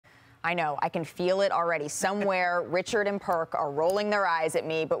I know. I can feel it already. Somewhere, Richard and Perk are rolling their eyes at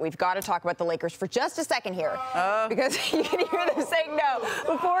me, but we've got to talk about the Lakers for just a second here. Because you can hear them saying no.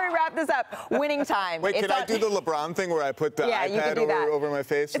 Before we wrap this up, winning time. Wait, can I do the LeBron thing where I put the iPad over my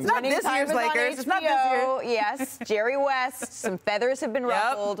face? It's not this year's Lakers. It's not this year. Yes, Jerry West. Some feathers have been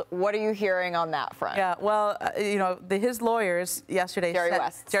ruffled. What are you hearing on that front? Yeah, well, you know, his lawyers yesterday,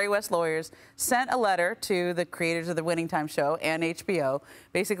 Jerry West lawyers, sent a letter to the creators of the Winning Time show and HBO,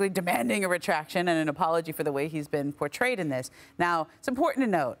 basically demanding a retraction and an apology for the way he's been portrayed in this. Now, it's important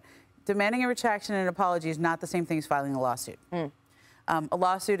to note, demanding a retraction and an apology is not the same thing as filing a lawsuit. A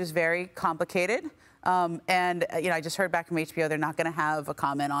lawsuit is very complicated. And you know, I just heard back from HBO they're not going to have a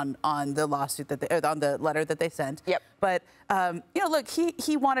comment on the lawsuit that on the letter that they sent. Yep. But you know, look,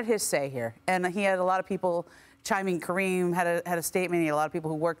 he wanted his say here, and he had a lot of people chiming. Kareem had a statement. He had a lot of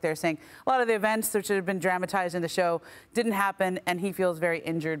people who worked there saying a lot of the events that should have been dramatized in the show didn't happen, and he feels very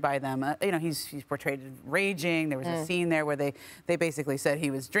injured by them. You know, he's portrayed raging. There was a scene there where they basically said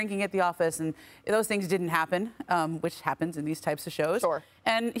he was drinking at the office, and those things didn't happen, which happens in these types of shows. Sure.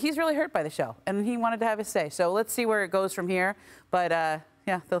 And he's really hurt by the show, and he wanted to have his say. So let's see where it goes from here. But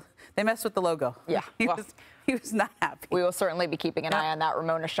yeah, they messed with the logo. Yeah, he was not happy. We will certainly be keeping an eye on that.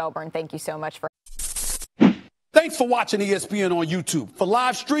 Ramona Shelburne, thank you so much for. Thanks for watching ESPN on YouTube. For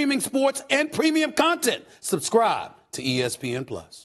live streaming, sports, and premium content, subscribe to ESPN+.